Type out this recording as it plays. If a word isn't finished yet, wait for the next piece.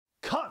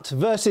Cut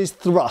versus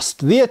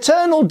thrust, the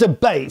eternal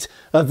debate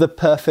of the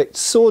perfect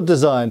sword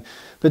design.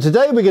 But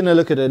today we're going to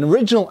look at an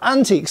original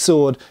antique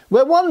sword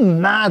where one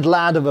mad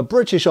lad of a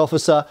British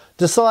officer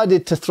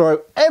decided to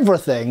throw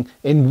everything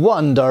in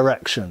one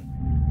direction.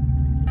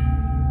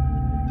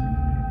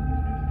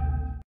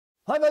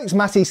 Hi folks,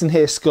 Matt Easton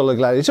here, Schola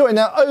Gladiatoria.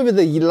 Now, over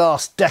the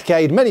last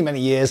decade, many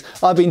years,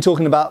 I've been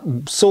talking about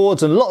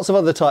swords and lots of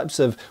other types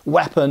of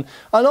weapon,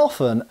 and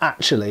often,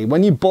 actually,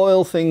 when you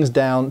boil things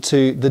down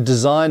to the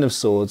design of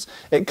swords,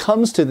 it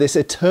comes to this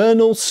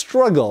eternal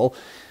struggle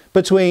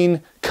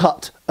between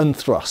cut and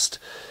thrust.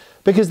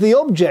 Because the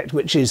object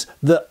which is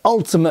the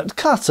ultimate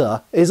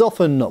cutter is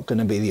often not going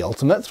to be the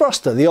ultimate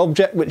thruster. The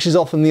object which is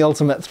often the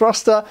ultimate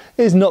thruster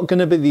is not going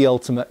to be the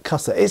ultimate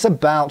cutter. It's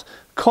about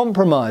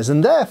compromise,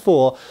 and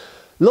therefore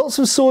lots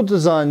of sword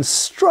designs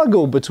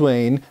struggle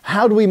between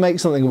how do we make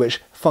something which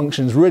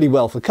functions really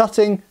well for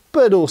cutting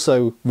but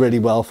also really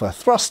well for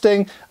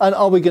thrusting, and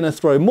are we going to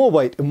throw more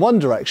weight in one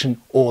direction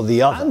or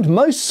the other? And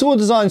most sword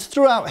designs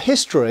throughout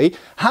history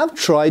have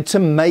tried to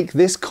make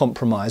this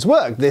compromise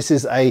work. This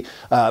is a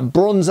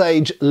Bronze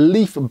Age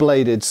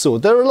leaf-bladed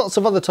sword. There are lots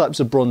of other types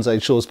of Bronze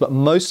Age swords, but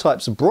most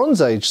types of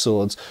Bronze Age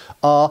swords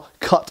are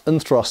cut and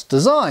thrust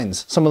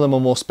designs. Some of them are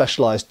more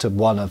specialised to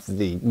one of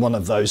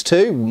those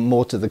two,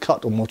 more to the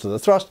cut or more to the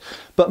thrust,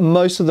 but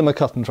most of them are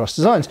cut and thrust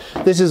designs.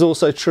 This is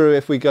also true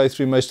if we go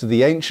through most of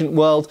the ancient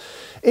world.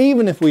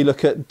 Even if we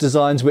look at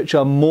designs which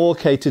are more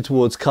catered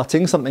towards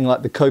cutting, something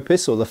like the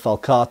copis or the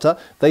falcata,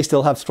 they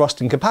still have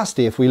thrusting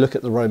capacity. If we look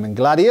at the Roman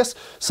gladius,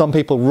 some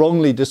people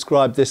wrongly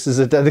describe this as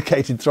a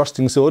dedicated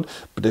thrusting sword,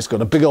 but it's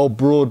got a big old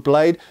broad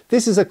blade.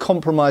 This is a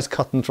compromised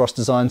cut and thrust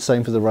design,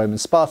 same for the Roman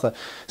Sparta.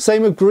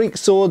 Same with Greek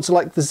swords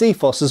like the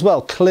Xephos as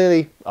well,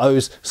 clearly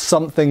owes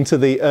something to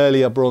the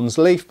earlier bronze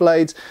leaf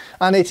blades,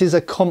 and it is a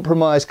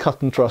compromised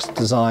cut and thrust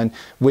design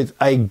with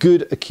a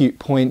good acute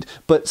point,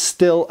 but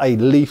still a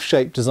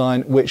leaf-shaped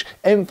design which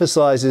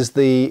emphasises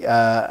the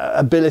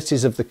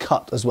abilities of the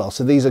cut as well.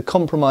 So these are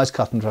compromised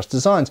cut and thrust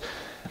designs.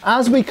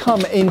 As we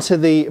come into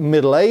the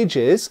Middle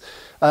Ages,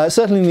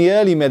 certainly in the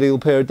early medieval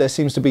period, there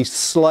seems to be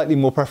slightly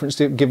more preference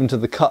given to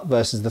the cut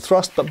versus the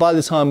thrust, but by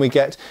the time we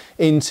get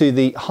into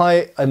the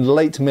high and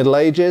late Middle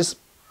Ages,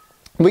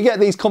 we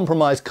get these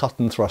compromised cut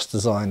and thrust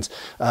designs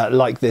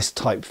like this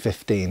Type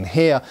 15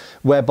 here,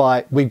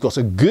 whereby we've got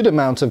a good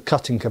amount of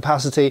cutting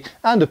capacity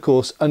and of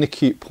course an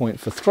acute point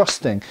for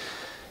thrusting.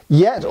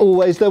 Yet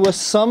always there were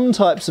some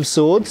types of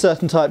swords,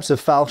 certain types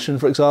of falchion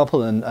for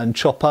example, and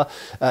chopper.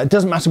 It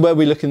doesn't matter where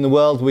we look in the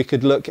world. We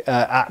could look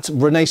at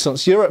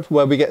Renaissance Europe,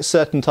 where we get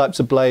certain types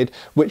of blade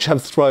which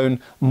have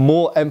thrown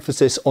more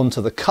emphasis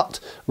onto the cut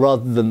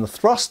rather than the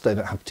thrust. They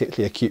don't have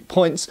particularly acute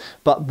points,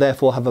 but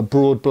therefore have a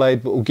broad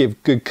blade but will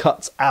give good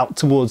cuts out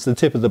towards the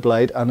tip of the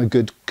blade and are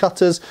good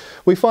cutters.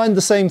 We find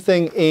the same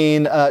thing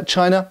in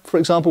China, for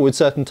example, with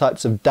certain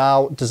types of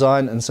Dao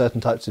design and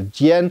certain types of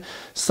Jian.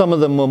 Some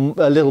of them are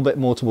a little bit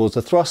more towards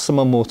the thrust, some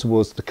are more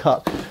towards the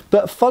cut.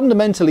 But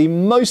fundamentally,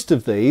 most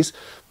of these,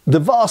 the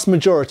vast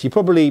majority,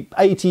 probably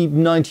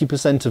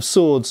 80–90% of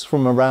swords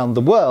from around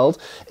the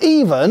world,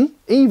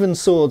 even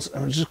swords,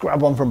 I'll just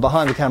grab one from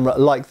behind the camera,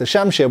 like the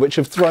Shamshir, which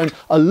have thrown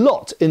a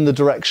lot in the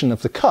direction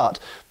of the cut,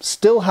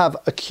 still have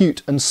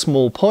acute and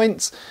small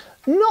points.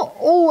 Not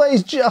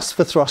always just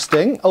for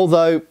thrusting,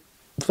 although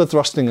for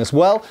thrusting as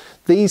well.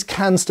 These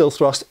can still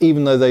thrust,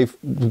 even though they've,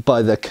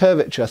 by their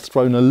curvature,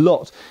 thrown a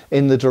lot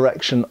in the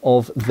direction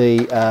of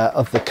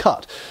the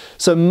cut.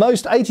 So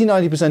most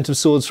 80–90% of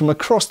swords from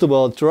across the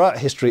world throughout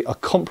history are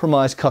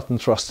compromised cut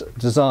and thrust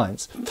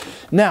designs.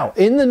 Now,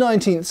 in the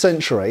 19th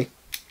century,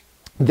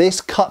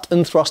 this cut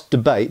and thrust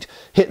debate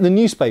hit the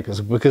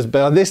newspapers, because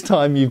by this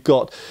time you've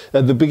got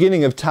the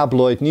beginning of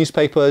tabloid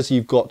newspapers,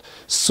 you've got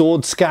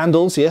sword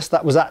scandals. Yes,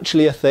 that was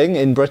actually a thing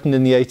in Britain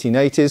in the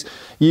 1880s.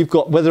 You've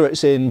got, whether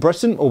it's in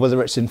Britain or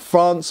whether it's in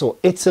France or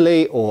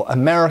Italy or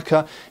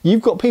America,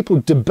 you've got people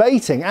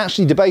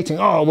actually debating,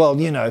 oh,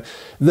 well, you know,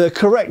 the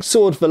correct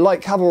sword for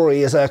light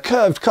cavalry is a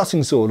curved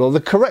cutting sword, or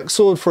the correct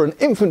sword for an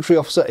infantry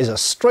officer is a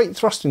straight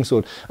thrusting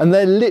sword. And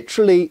they're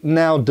literally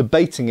now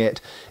debating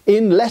it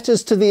in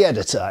letters to the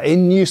editor,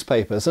 in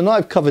newspapers, and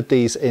I've covered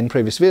these in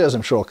previous videos.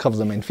 I'm sure I'll cover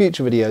them in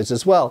future videos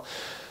as well.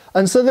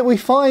 And so that we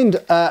find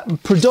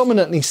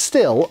predominantly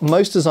still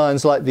most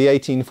designs like the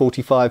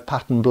 1845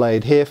 pattern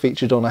blade here,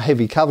 featured on a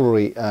heavy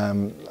cavalry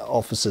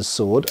officer's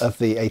sword of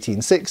the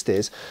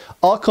 1860s,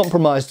 are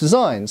compromised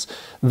designs.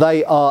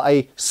 They are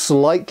a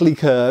slightly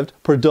curved,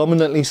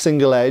 predominantly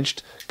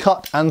single-edged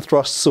cut and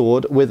thrust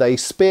sword with a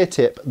spear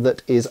tip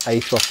that is a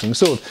thrusting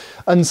sword.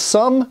 And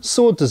some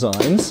sword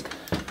designs,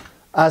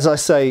 as I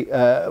say,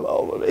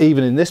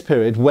 even in this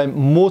period, went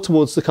more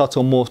towards the cut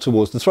or more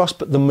towards the thrust,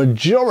 but the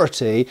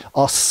majority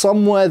are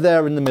somewhere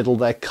there in the middle.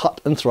 They're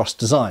cut and thrust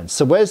designs.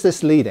 So where's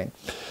this leading?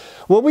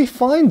 Well, we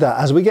find that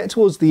as we get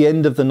towards the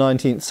end of the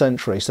 19th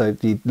century, so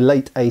the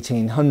late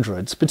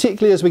 1800s,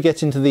 particularly as we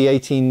get into the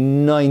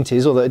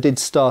 1890s, although it did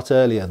start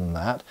earlier than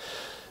that,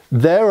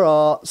 there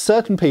are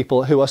certain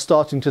people who are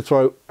starting to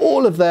throw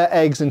all of their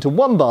eggs into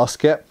one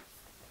basket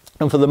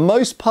And for the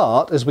most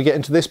part, as we get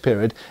into this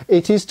period,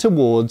 it is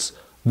towards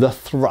the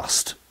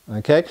thrust.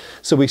 Okay,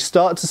 so we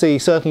start to see,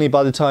 certainly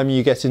by the time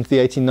you get into the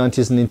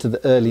 1890s and into the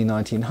early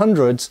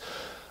 1900s,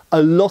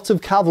 a lot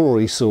of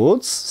cavalry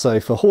swords, so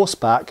for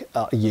horseback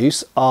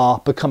use, are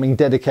becoming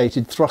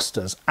dedicated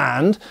thrusters,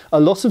 and a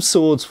lot of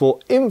swords for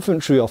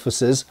infantry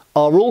officers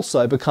are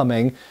also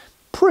becoming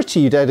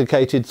pretty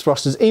dedicated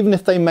thrusters, even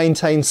if they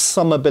maintain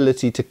some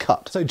ability to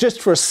cut. So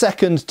just for a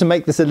second, to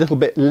make this a little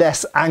bit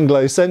less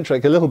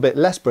Anglo-centric, a little bit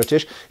less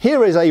British,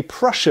 here is a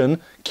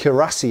Prussian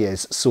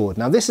cuirassier's sword.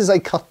 Now this is a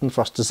cut and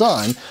thrust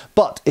design,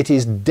 but it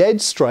is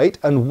dead straight,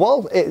 and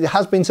while it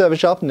has been service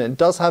sharpened and it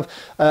does have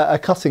a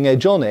cutting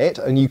edge on it,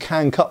 and you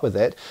can cut with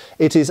it,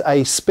 it is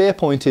a spear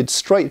pointed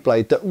straight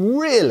blade that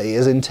really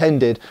is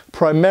intended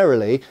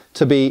primarily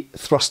to be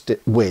thrusted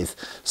with.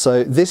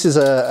 So this is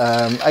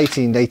a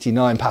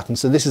 1889 pattern,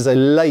 so this is a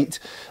late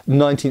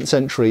 19th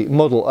century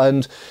model,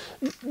 and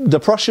the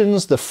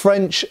Prussians, the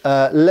French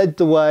led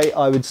the way,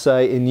 I would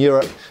say, in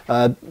Europe.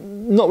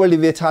 Not really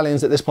the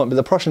Italians at this point, but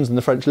the Prussians and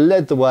the French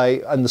led the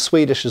way, and the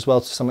Swedish as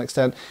well to some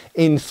extent,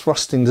 in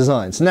thrusting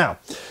designs. Now,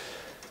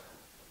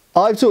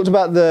 I've talked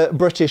about the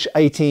British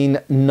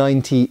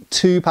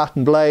 1892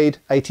 pattern blade,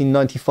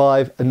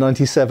 1895 and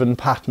 97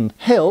 pattern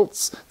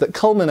hilts that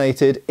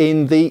culminated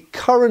in the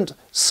current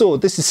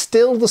sword. This is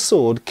still the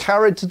sword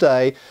carried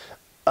today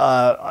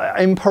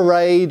in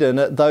parade and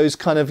at those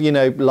kind of, you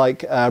know,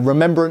 like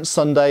Remembrance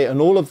Sunday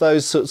and all of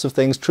those sorts of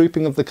things,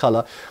 trooping of the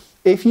colour.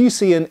 If you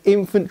see an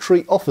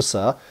infantry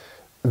officer,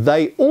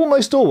 they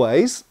almost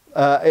always,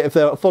 if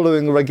they're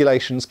following the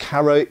regulations,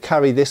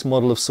 carry this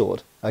model of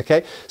sword.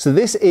 Okay, so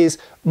this is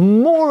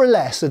more or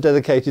less a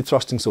dedicated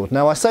thrusting sword.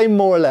 Now I say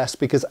more or less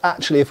because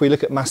actually if we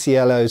look at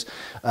Masiello's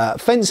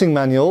fencing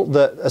manual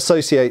that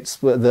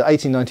associates with the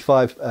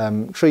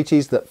 1895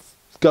 treatise that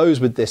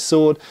goes with this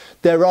sword,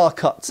 there are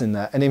cuts in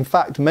there, and in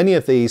fact many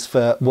of these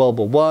for World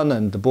War I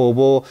and the Boer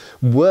War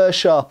were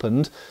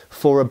sharpened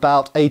for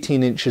about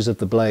 18 inches of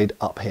the blade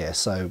up here,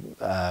 so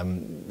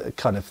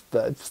kind of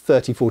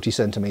 30-40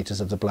 centimeters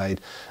of the blade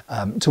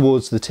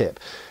towards the tip.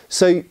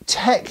 So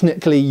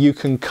technically you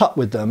can cut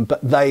with them,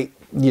 but they,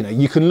 you know,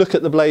 you can look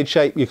at the blade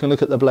shape, you can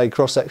look at the blade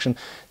cross section.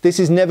 This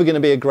is never going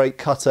to be a great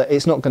cutter.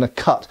 It's not going to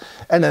cut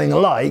anything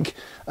like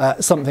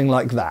something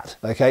like that.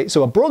 Okay,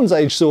 so a Bronze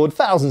Age sword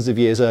thousands of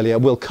years earlier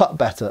will cut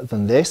better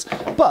than this,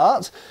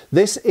 but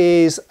this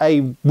is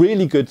a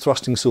really good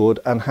thrusting sword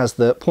and has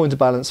the point of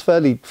balance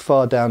fairly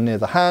far down near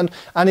the hand,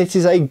 and it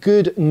is a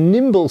good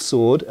nimble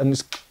sword and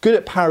it's good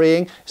at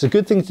parrying. It's a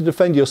good thing to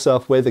defend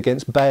yourself with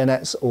against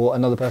bayonets or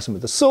another person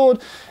with a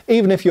sword,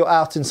 even if you're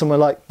out in somewhere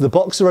like the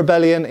Boxer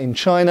Rebellion in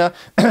China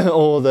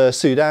or the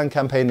Sudan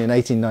campaign in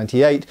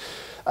 1898.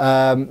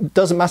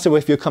 Doesn't matter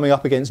if you're coming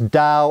up against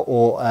Dao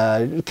or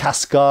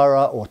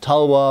Kaskara or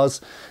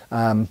Talwars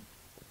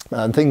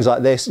and things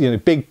like this, you know,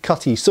 big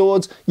cutty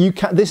swords.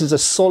 This is a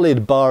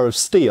solid bar of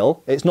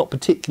steel. It's not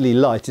particularly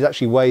light. It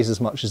actually weighs as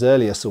much as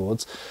earlier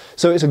swords.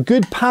 So it's a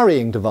good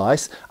parrying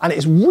device, and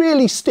it's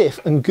really stiff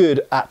and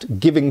good at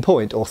giving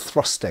point or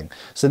thrusting.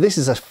 So this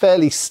is a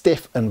fairly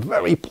stiff and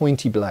very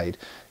pointy blade.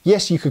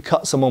 Yes, you could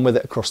cut someone with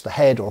it across the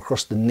head or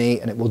across the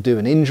knee and it will do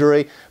an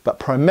injury, but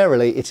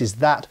primarily it is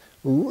that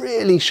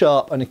really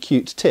sharp and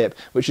acute tip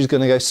which is going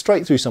to go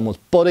straight through someone's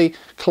body,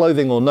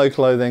 clothing or no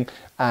clothing,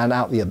 and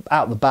out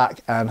the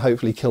back, and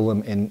hopefully kill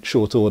them in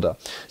short order.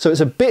 So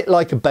it's a bit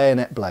like a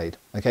bayonet blade.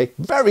 Okay,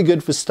 very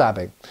good for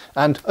stabbing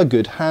and a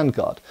good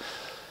handguard.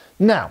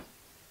 Now,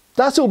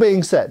 that's all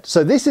being said,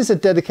 so this is a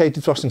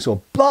dedicated thrusting sword,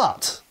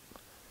 but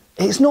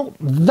it's not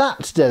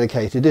that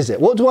dedicated, is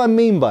it? What do I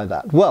mean by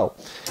that? Well,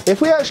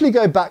 if we actually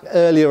go back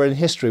earlier in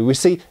history, we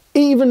see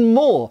even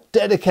more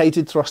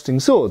dedicated thrusting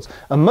swords.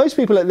 And most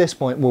people at this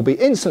point will be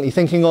instantly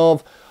thinking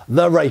of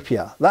the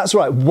rapier. That's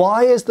right.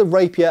 Why is the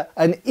rapier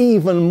an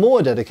even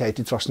more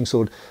dedicated thrusting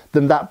sword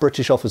than that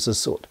British officer's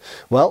sword?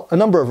 Well, a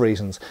number of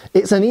reasons.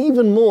 It's an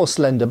even more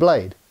slender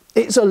blade.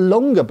 It's a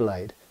longer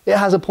blade. It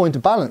has a point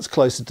of balance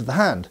closer to the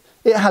hand.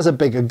 It has a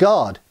bigger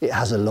guard. It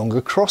has a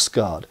longer cross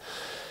guard.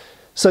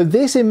 So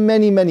this in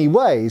many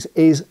ways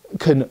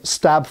can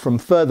stab from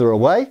further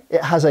away.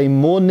 It has a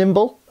more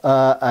nimble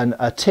and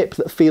a tip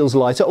that feels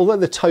lighter. Although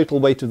the total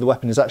weight of the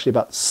weapon is actually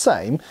about the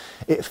same,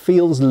 it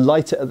feels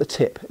lighter at the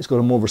tip. It's got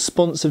a more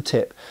responsive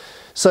tip.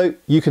 So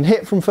you can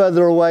hit from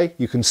further away,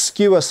 you can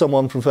skewer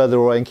someone from further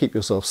away and keep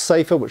yourself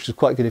safer, which is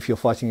quite good if you're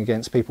fighting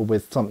against people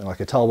with something like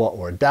a Talwar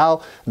or a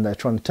Dao and they're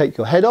trying to take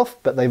your head off,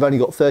 but they've only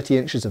got 30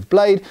 inches of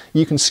blade.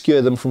 You can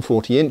skewer them from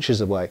 40 inches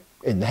away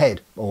in the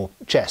head or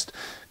chest.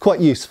 Quite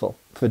useful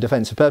for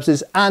defensive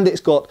purposes, and it's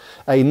got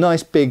a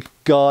nice big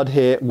guard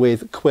here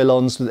with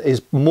quillons that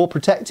is more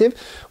protective.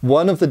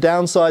 One of the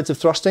downsides of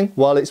thrusting,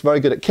 while it's very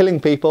good at killing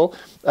people,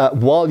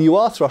 while you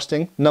are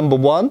thrusting, number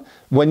one,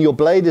 when your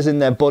blade is in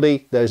their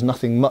body, there's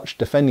nothing much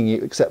defending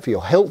you except for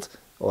your hilt,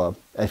 or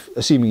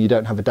assuming you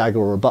don't have a dagger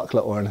or a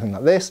buckler or anything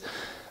like this.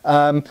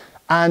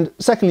 And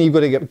secondly, you've got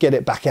to get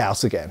it back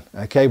out again,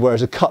 okay?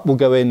 Whereas a cut will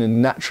go in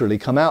and naturally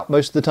come out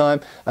most of the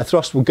time. A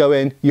thrust will go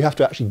in, you have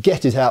to actually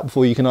get it out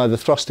before you can either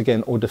thrust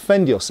again or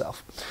defend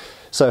yourself.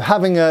 So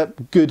having a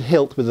good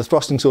hilt with a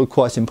thrusting sword,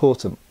 quite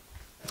important.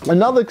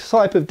 Another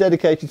type of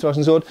dedicated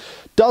thrusting sword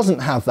doesn't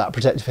have that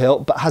protective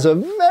hilt, but has a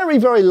very,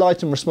 very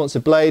light and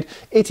responsive blade.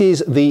 It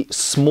is the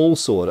small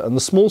sword, and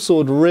the small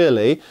sword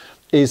really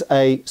is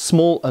a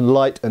small and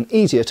light and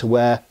easier to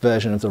wear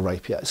version of the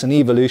rapier. It's an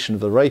evolution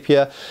of the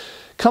rapier.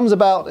 Comes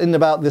about in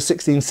about the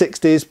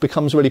 1660s,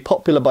 becomes really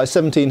popular by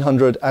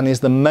 1700, and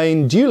is the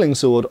main dueling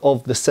sword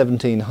of the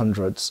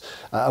 1700s,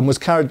 and was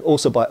carried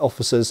also by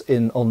officers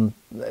in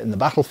the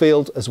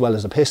battlefield, as well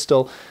as a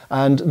pistol,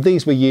 and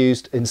these were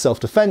used in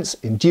self-defense,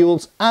 in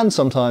duels, and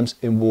sometimes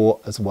in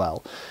war as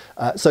well.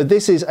 So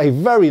this is a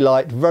very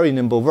light, very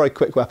nimble, very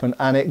quick weapon,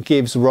 and it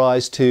gives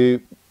rise to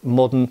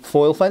modern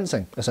foil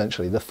fencing,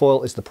 essentially. The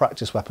foil is the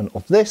practice weapon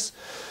of this.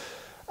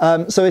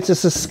 So it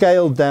is a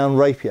scaled down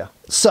rapier.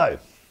 So,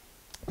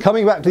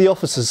 coming back to the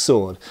officer's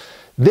sword,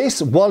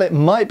 this, while it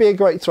might be a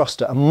great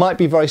thruster and might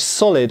be very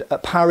solid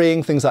at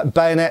parrying things like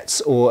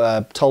bayonets or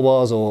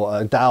tulwars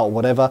or dao or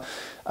whatever,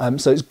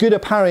 so it's good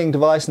at parrying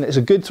device and it's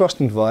a good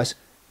thrusting device,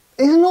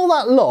 it's not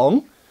that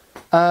long,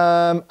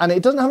 and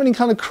it doesn't have any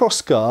kind of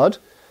cross guard.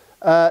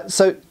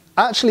 So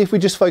actually, if we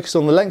just focus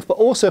on the length, but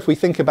also if we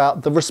think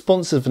about the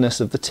responsiveness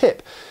of the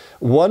tip,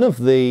 one of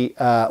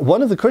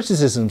the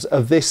criticisms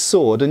of this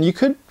sword, and you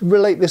could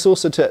relate this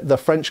also to the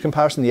French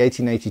comparison, the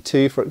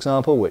 1882, for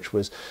example, which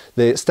was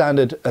the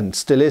standard, and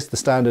still is the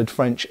standard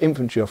French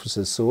infantry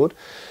officer's sword.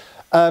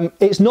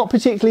 It's not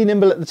particularly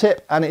nimble at the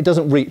tip, and it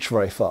doesn't reach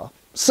very far.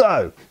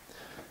 So,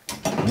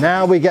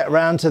 now we get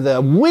round to the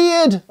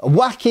weird,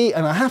 wacky,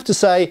 and I have to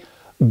say,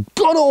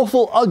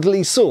 god-awful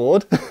ugly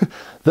sword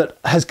that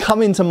has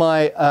come into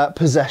my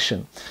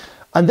possession.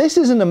 And this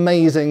is an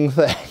amazing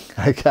thing,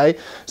 okay?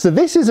 So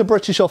this is a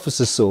British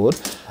officer's sword,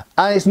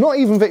 and it's not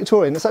even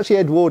Victorian, it's actually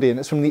Edwardian.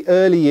 It's from the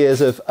early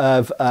years of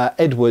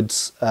Edward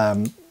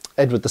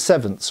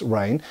VII's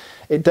reign.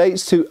 It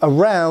dates to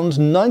around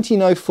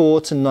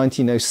 1904 to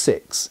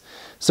 1906.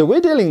 So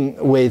we're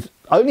dealing with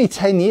only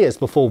 10 years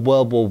before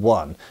World War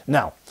I.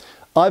 Now,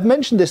 I've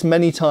mentioned this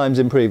many times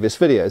in previous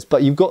videos,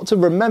 but you've got to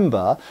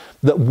remember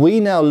that we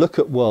now look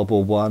at World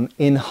War I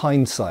in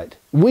hindsight.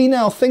 We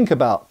now think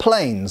about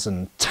planes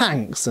and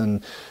tanks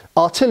and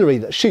artillery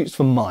that shoots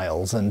for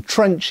miles and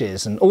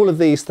trenches and all of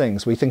these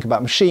things. We think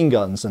about machine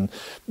guns and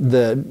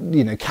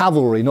the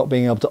cavalry not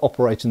being able to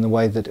operate in the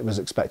way that it was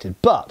expected.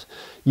 But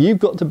you've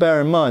got to bear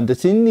in mind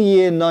that in the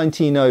year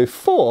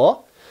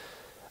 1904,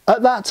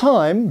 at that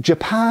time,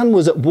 Japan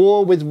was at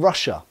war with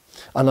Russia.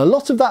 And a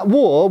lot of that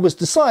war was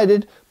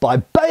decided by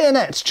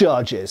bayonet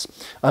charges.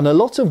 And a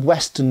lot of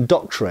Western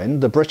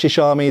doctrine, the British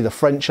Army, the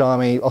French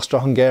Army,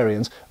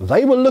 Austro-Hungarians,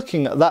 they were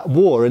looking at that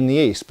war in the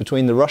East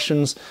between the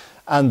Russians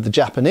and the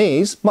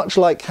Japanese, much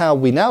like how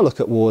we now look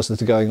at wars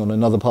that are going on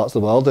in other parts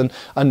of the world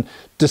and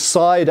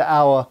decide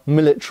our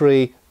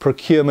military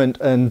procurement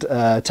and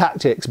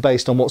tactics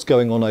based on what's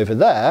going on over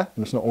there.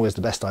 And it's not always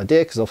the best idea,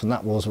 because often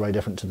that war is very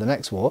different to the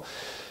next war.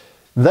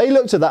 They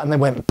looked at that and they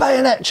went,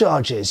 bayonet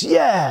charges,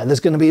 yeah, there's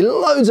going to be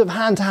loads of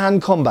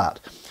hand-to-hand combat.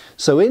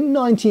 So in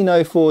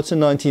 1904 to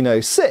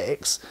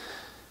 1906,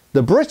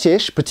 the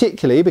British,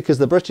 particularly because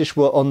the British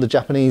were on the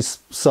Japanese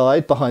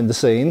side behind the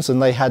scenes,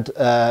 and they had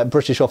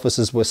British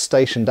officers were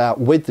stationed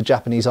out with the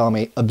Japanese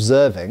army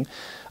observing,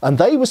 and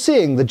they were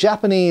seeing the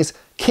Japanese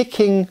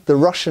kicking the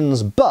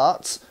Russians'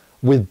 butts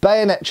with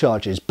bayonet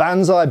charges,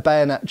 banzai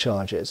bayonet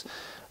charges.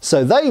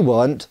 So they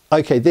want,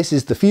 okay, this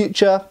is the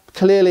future.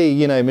 Clearly,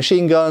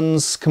 machine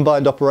guns,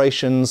 combined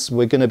operations,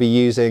 we're going to be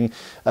using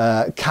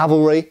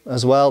cavalry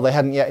as well. They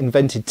hadn't yet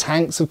invented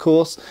tanks, of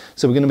course.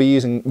 So we're going to be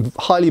using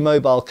highly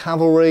mobile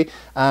cavalry,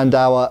 and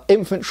our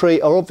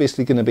infantry are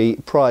obviously going to be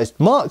prized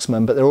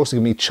marksmen, but they're also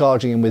going to be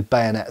charging in with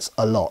bayonets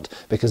a lot,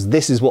 because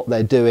this is what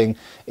they're doing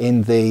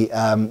in the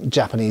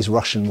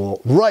Japanese-Russian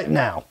war right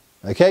now,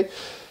 okay?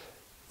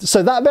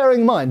 So that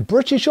bearing in mind,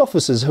 British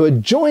officers who are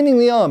joining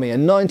the army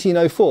in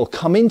 1904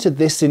 come into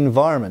this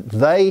environment.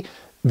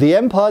 The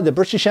empire, the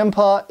British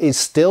Empire, is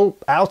still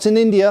out in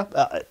India.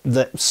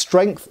 The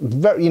strength,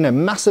 very,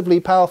 massively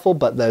powerful,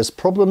 but there's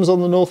problems on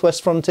the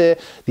northwest frontier.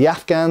 The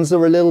Afghans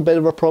are a little bit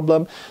of a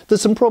problem.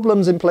 There's some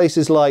problems in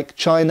places like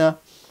China,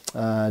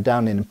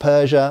 down in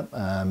Persia,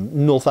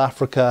 North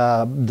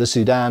Africa, the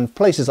Sudan,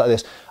 places like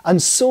this.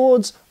 And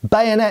swords,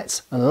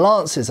 bayonets and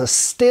lances are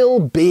still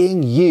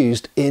being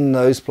used in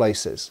those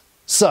places.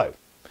 So,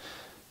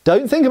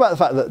 don't think about the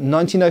fact that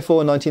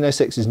 1904 and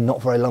 1906 is not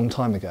a very long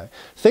time ago.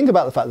 Think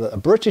about the fact that a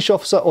British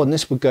officer, and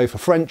this would go for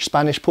French,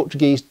 Spanish,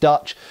 Portuguese,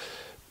 Dutch,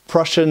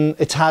 Prussian,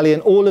 Italian,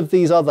 all of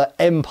these other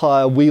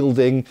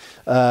empire-wielding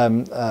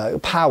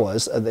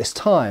powers at this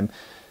time,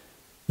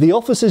 the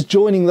officers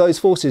joining those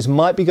forces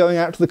might be going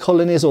out to the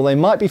colonies, or they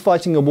might be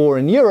fighting a war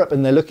in Europe,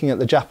 and they're looking at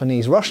the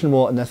Japanese-Russian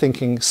war and they're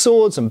thinking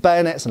swords and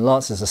bayonets and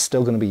lances are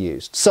still going to be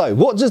used. So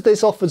what does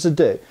this officer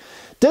do?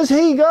 Does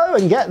he go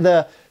and get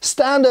the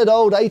standard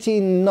old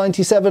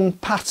 1897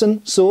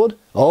 pattern sword?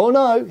 Oh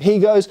no, he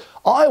goes,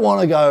 I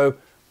want to go,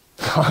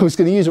 I was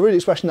going to use a rude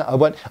expression that I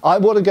want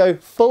to go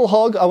full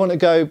hog, I want to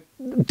go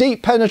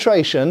deep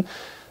penetration.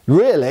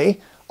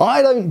 Really,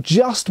 I don't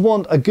just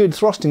want a good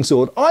thrusting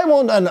sword, I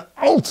want an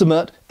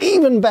ultimate,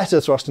 even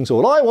better thrusting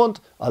sword. I want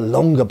a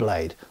longer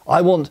blade.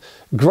 I want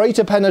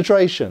greater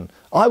penetration.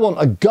 I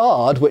want a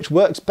guard which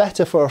works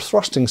better for a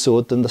thrusting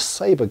sword than the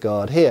sabre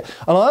guard here.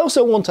 And I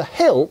also want a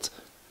hilt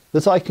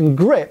that I can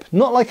grip,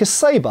 not like a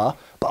sabre,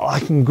 but I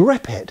can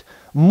grip it.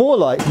 More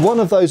like one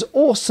of those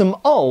awesome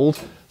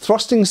old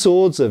thrusting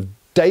swords of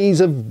days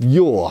of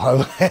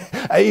yore,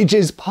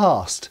 ages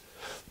past.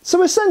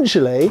 So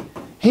essentially,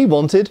 he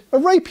wanted a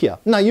rapier.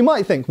 Now you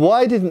might think,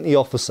 why didn't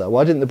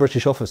the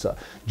British officer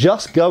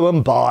just go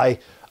and buy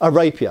a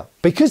rapier?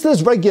 Because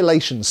there's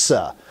regulations,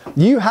 sir.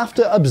 You have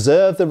to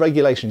observe the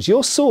regulations.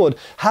 Your sword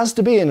has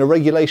to be in a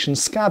regulation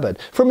scabbard.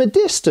 From a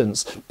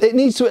distance, it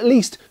needs to at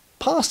least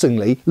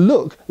passingly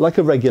look like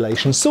a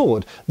regulation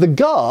sword. The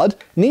guard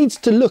needs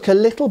to look a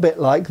little bit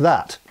like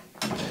that.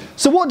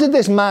 So what did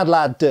this mad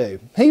lad do?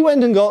 He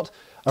went and got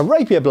a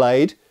rapier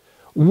blade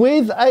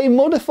with a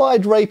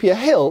modified rapier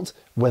hilt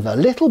with a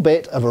little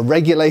bit of a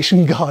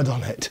regulation guard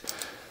on it.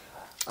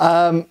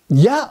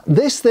 Yeah,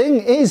 this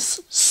thing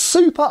is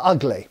super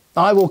ugly.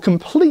 I will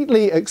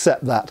completely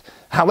accept that.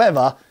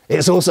 However,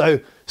 it's also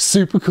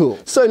super cool.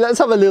 So let's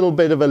have a little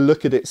bit of a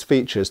look at its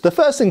features. The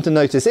first thing to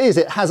notice is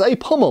it has a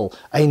pommel,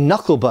 a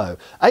knuckle bow,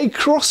 a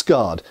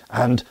crossguard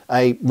and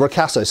a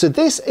ricasso. So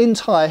this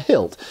entire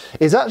hilt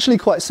is actually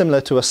quite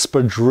similar to a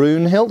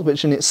spadroon hilt,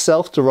 which in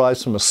itself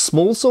derives from a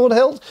small sword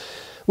hilt,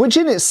 which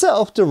in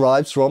itself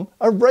derives from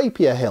a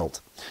rapier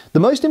hilt. The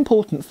most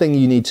important thing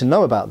you need to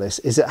know about this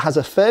is it has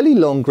a fairly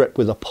long grip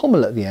with a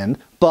pommel at the end,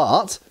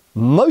 but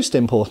most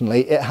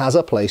importantly, it has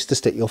a place to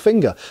stick your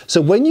finger.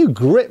 So when you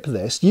grip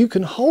this, you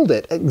can hold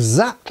it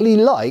exactly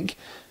like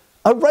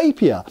a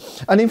rapier.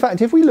 And in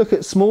fact, if we look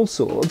at small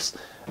swords,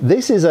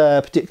 this is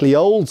a particularly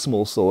old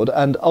small sword,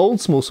 and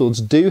old small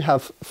swords do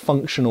have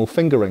functional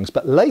finger rings,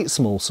 but late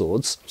small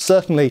swords,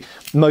 certainly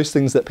most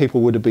things that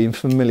people would have been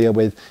familiar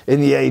with in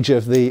the age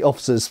of the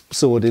officer's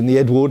sword in the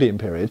Edwardian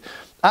period,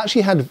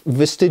 actually had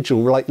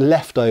vestigial, like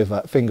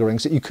leftover finger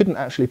rings that you couldn't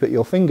actually put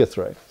your finger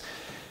through.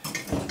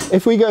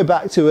 If we go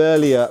back to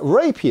earlier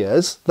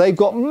rapiers, they've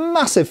got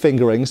massive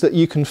finger rings that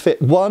you can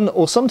fit one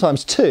or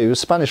sometimes two. A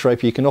Spanish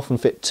rapier you can often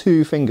fit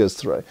 2 fingers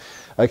through.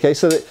 Okay,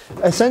 so that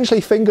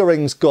essentially finger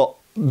rings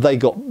they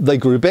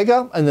grew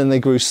bigger and then they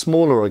grew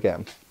smaller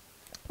again.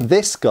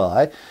 This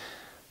guy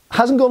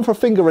hasn't gone for a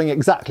finger ring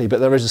exactly,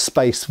 but there is a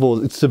space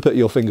to put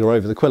your finger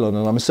over the quillon,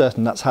 and I'm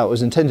certain that's how it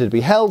was intended to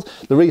be held.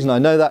 The reason I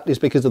know that is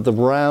because of the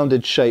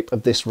rounded shape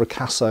of this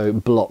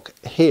ricasso block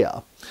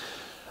here.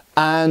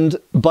 And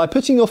by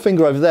putting your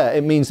finger over there,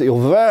 it means that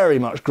you're very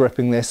much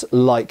gripping this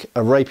like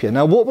a rapier.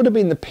 Now, what would have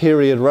been the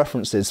period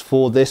references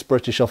for this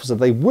British officer?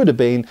 They would have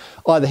been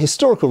either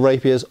historical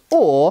rapiers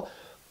or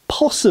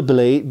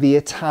possibly the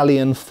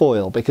Italian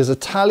foil, because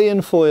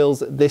Italian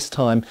foils at this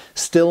time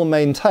still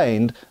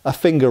maintained a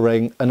finger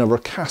ring and a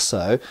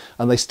ricasso,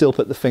 and they still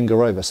put the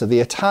finger over. So the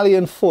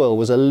Italian foil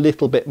was a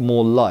little bit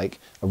more like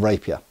a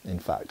rapier, in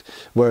fact,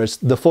 whereas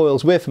the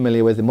foils we're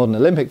familiar with in modern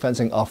Olympic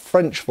fencing are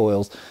French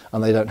foils,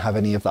 and they don't have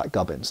any of that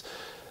gubbins.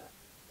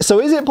 So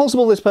is it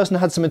possible this person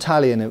had some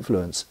Italian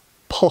influence?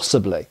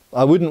 Possibly.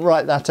 I wouldn't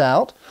write that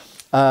out.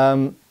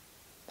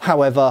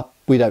 However,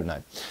 we don't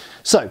know.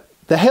 So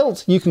the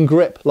hilt you can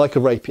grip like a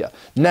rapier.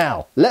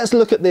 Now, let's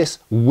look at this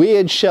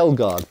weird shell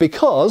guard,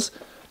 because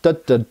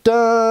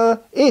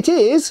it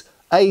is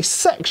a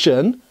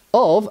section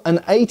of an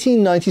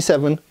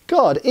 1897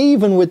 guard,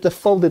 even with the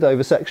folded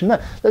over section.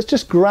 Now, let's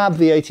just grab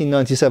the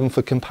 1897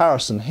 for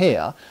comparison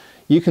here.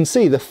 You can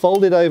see the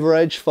folded over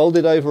edge.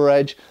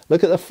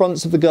 Look at the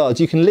fronts of the guards.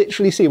 You can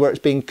literally see where it's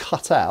been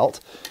cut out,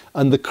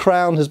 and the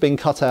crown has been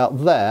cut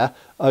out there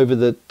over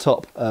the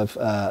top of,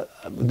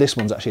 this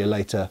one's actually a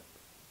later,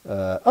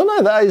 oh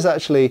no, that is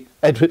actually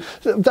Edward.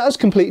 That's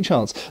complete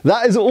chance.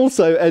 That is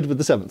also Edward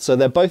VII. So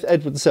they're both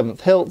Edward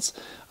VII hilts,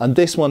 and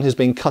this one has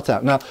been cut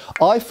out. Now,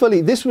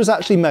 this was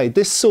actually made,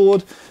 this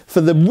sword,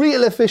 for the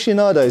real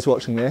aficionados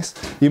watching this,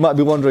 you might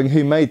be wondering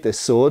who made this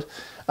sword.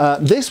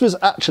 This was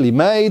actually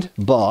made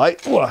by,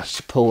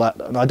 pull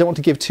that, I don't want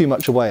to give too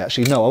much away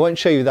actually, no, I won't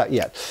show you that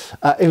yet.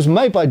 It was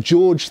made by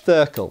George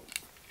Thurkell.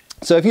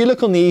 So if you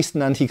look on the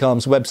Easton Antique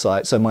Arms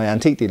website, so my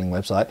antique dealing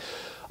website,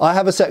 I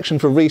have a section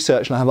for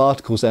research and I have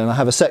articles there, and I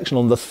have a section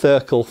on the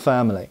Thurkell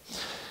family.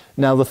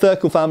 Now, the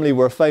Thurkell family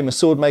were a famous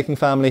sword making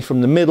family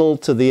from the middle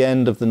to the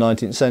end of the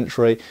 19th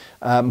century,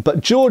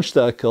 but George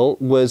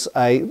Thurkell was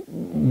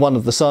one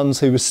of the sons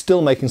who was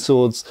still making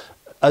swords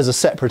as a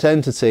separate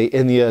entity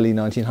in the early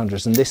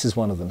 1900s, and this is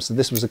one of them. So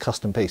this was a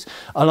custom piece.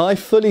 And I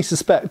fully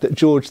suspect that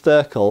George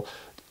Thurkell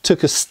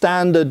took a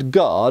standard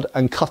guard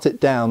and cut it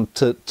down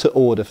to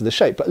order for the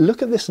shape. But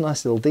look at this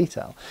nice little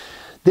detail.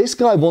 This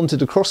guy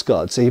wanted a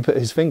crossguard, so he put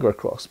his finger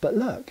across. But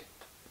look,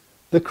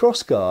 the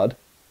crossguard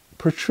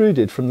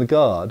protruded from the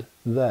guard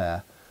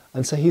there.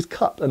 And so he's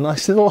cut a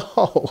nice little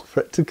hole for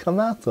it to come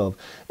out of.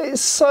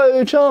 It's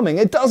so charming.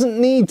 It doesn't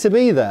need to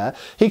be there.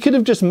 He could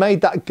have just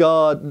made that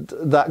guard,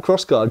 that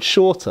cross guard,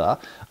 shorter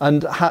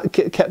and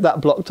kept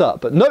that blocked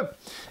up. But nope.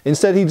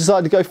 Instead, he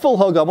decided to go full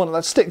hog. I wanted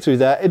that to stick through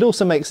there. It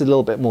also makes it a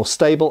little bit more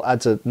stable,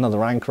 adds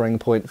another anchoring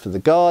point for the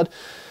guard.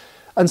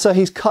 And so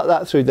he's cut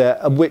that through there,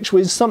 which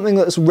was something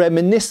that's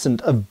reminiscent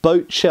of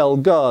boat shell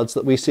guards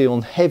that we see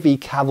on heavy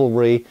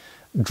cavalry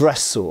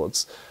dress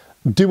swords.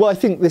 Do I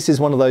think this is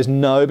one of those?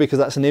 No, because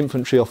that's an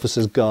infantry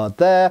officer's guard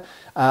there.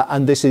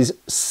 And this is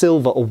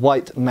silver or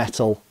white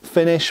metal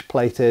finish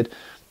plated.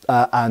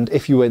 And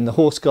if you were in the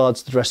horse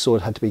guards, the dress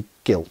sword had to be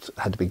gilt,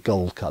 had to be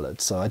gold coloured.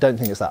 So I don't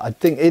think it's that. I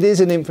think it is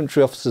an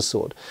infantry officer's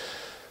sword.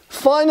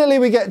 Finally,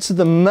 we get to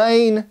the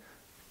main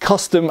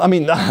custom. I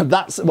mean,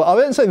 that's, well, I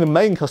won't say the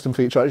main custom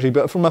feature actually,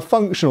 but from a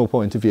functional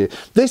point of view,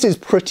 this is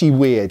pretty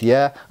weird,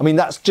 yeah? I mean,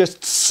 that's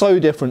just so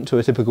different to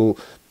a typical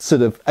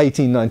sort of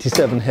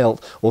 1897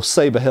 hilt or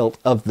sabre hilt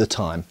of the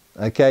time,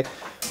 okay?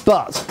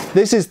 But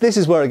this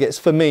is where it gets,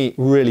 for me,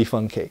 really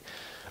funky.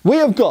 We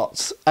have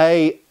got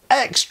a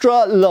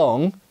extra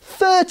long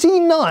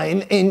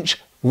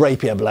 39-inch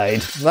rapier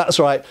blade. That's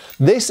right.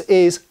 This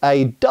is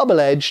a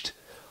double-edged,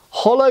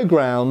 hollow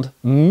ground,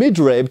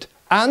 mid-ribbed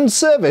and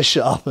service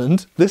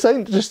sharpened, this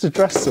ain't just a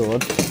dress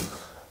sword,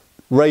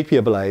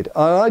 rapier blade.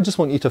 I just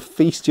want you to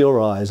feast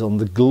your eyes on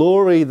the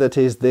glory that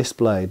is this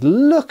blade.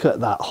 Look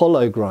at that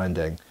hollow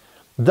grinding.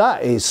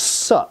 That is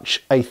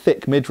such a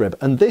thick midrib,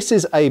 and this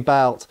is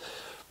about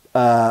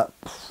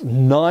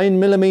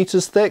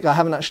 9mm thick. I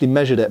haven't actually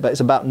measured it, but it's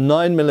about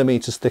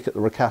 9mm thick at the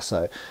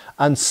ricasso,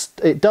 and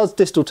it does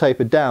distal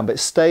taper down, but it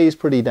stays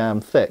pretty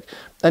damn thick.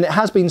 And it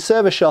has been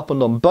service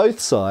sharpened on both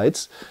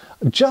sides.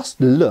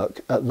 Just look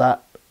at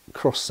that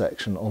cross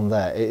section on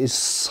there. It is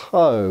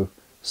so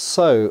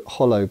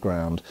hollow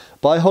ground.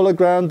 By hollow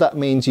ground, that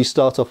means you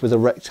start off with a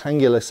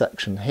rectangular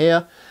section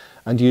here,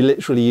 and you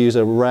literally use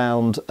a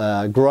round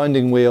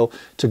grinding wheel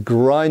to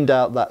grind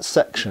out that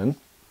section.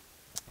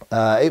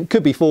 It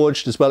could be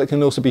forged as well. It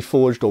can also be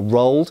forged or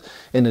rolled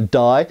in a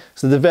die.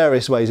 So there are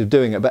various ways of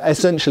doing it, but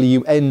essentially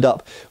you end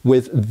up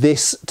with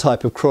this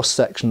type of cross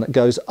section that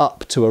goes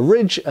up to a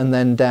ridge and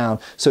then down.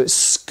 So it's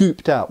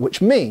scooped out,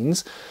 which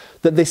means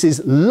that this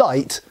is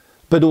light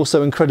but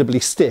also incredibly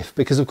stiff,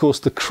 because of course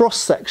the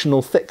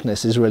cross-sectional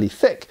thickness is really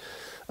thick,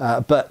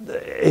 but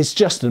it's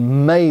just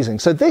amazing.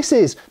 So this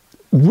is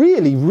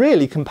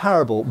really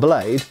comparable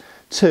blade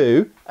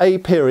to a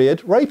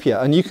period rapier,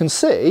 and you can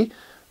see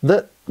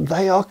that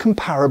they are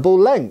comparable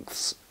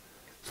lengths.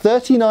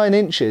 39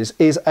 inches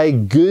is a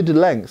good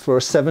length for a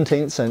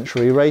 17th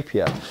century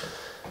rapier.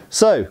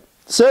 So,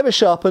 service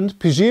sharpened,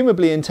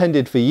 presumably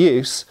intended for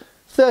use,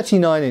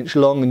 39-inch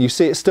long, and you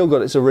see it's still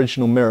got its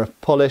original mirror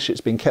polish. It's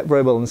been kept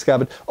very well in the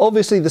scabbard.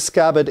 Obviously the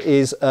scabbard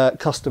is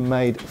custom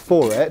made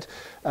for it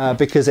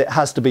because it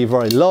has to be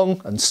very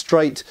long and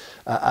straight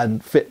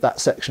and fit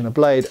that section of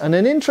blade. And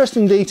an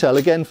interesting detail,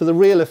 again for the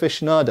real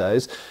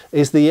aficionados,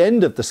 is the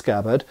end of the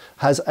scabbard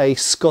has a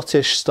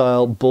Scottish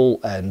style bull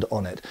end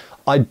on it.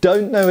 I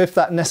don't know if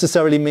that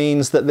necessarily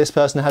means that this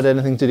person had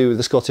anything to do with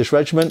the Scottish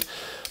regiment.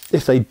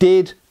 If they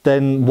did,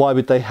 then why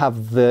would they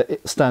have the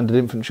standard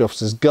infantry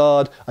officer's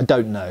guard? I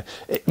don't know.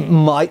 It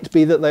might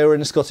be that they were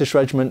in a Scottish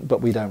regiment,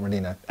 but we don't really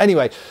know.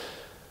 Anyway,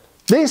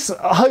 this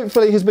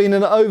hopefully has been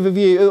an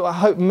overview. I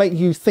hope make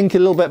you think a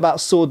little bit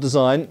about sword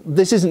design.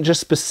 This isn't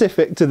just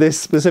specific to this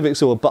specific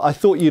sword, but I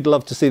thought you'd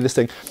love to see this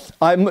thing.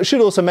 I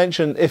should also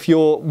mention, if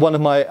you're one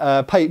of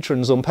my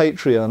patrons on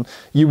Patreon,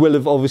 you will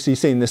have obviously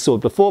seen this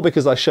sword before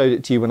because I showed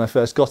it to you when I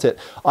first got it.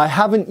 I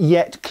haven't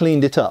yet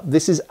cleaned it up.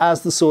 This is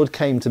as the sword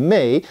came to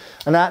me,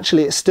 and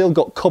actually it's still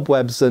got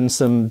cobwebs and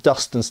some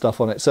dust and stuff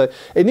on it. So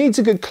it needs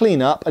a good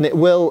clean up, and it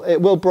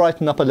will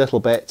brighten up a little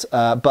bit,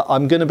 but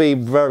I'm going to be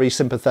very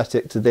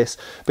sympathetic to this,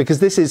 because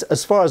this is,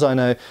 as far as I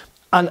know,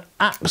 an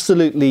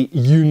absolutely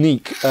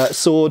unique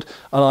sword.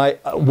 And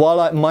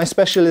while my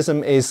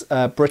specialism is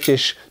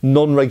British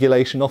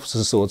non-regulation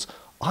officer swords,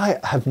 I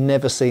have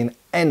never seen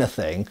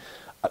anything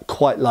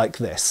quite like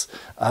this.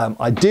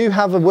 I do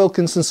have a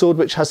Wilkinson sword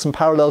which has some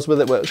parallels with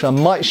it, which I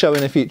might show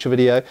in a future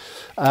video,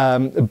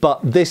 but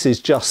this is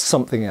just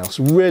something else,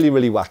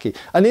 really wacky.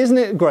 And isn't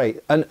it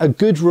great, and a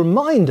good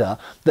reminder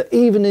that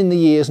even in the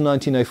years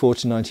 1904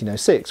 to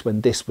 1906,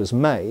 when this was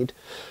made,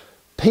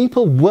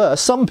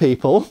 some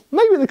people,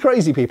 maybe the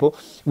crazy people,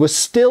 were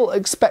still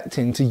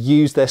expecting to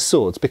use their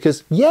swords,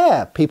 because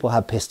yeah, people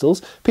had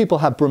pistols, people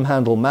had broom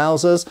handle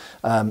Mausers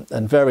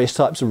and various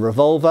types of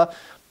revolver.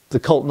 The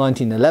Colt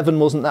 1911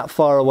 wasn't that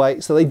far away,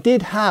 so they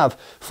did have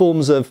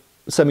forms of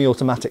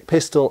semi-automatic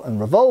pistol and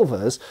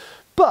revolvers,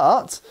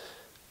 but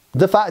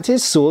the fact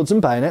is swords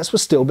and bayonets were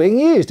still being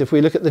used. If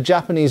we look at the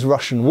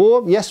Japanese-Russian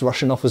War, yes,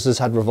 Russian officers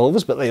had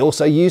revolvers, but they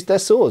also used their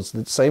swords.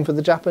 The same for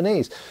the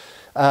Japanese.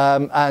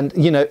 And,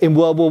 you know, in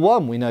World War I,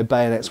 we know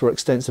bayonets were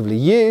extensively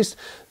used,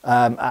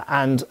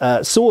 and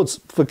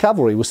swords for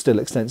cavalry were still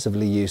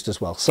extensively used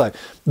as well. So,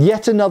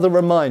 yet another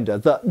reminder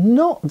that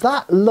not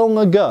that long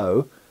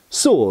ago,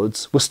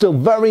 swords were still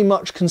very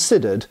much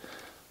considered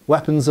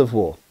weapons of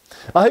war.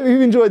 I hope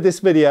you've enjoyed this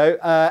video.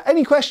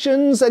 Any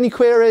questions, any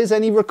queries,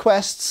 any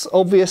requests,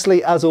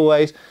 obviously, as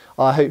always,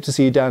 I hope to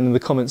see you down in the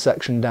comment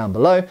section down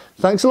below.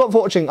 Thanks a lot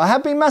for watching. I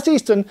have been Matt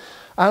Easton,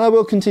 and I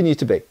will continue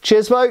to be.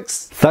 Cheers,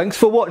 folks. Thanks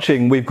for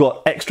watching. We've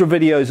got extra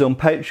videos on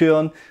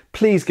Patreon.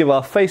 Please give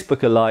our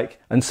Facebook a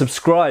like and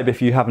subscribe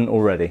if you haven't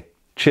already.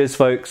 Cheers,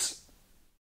 folks.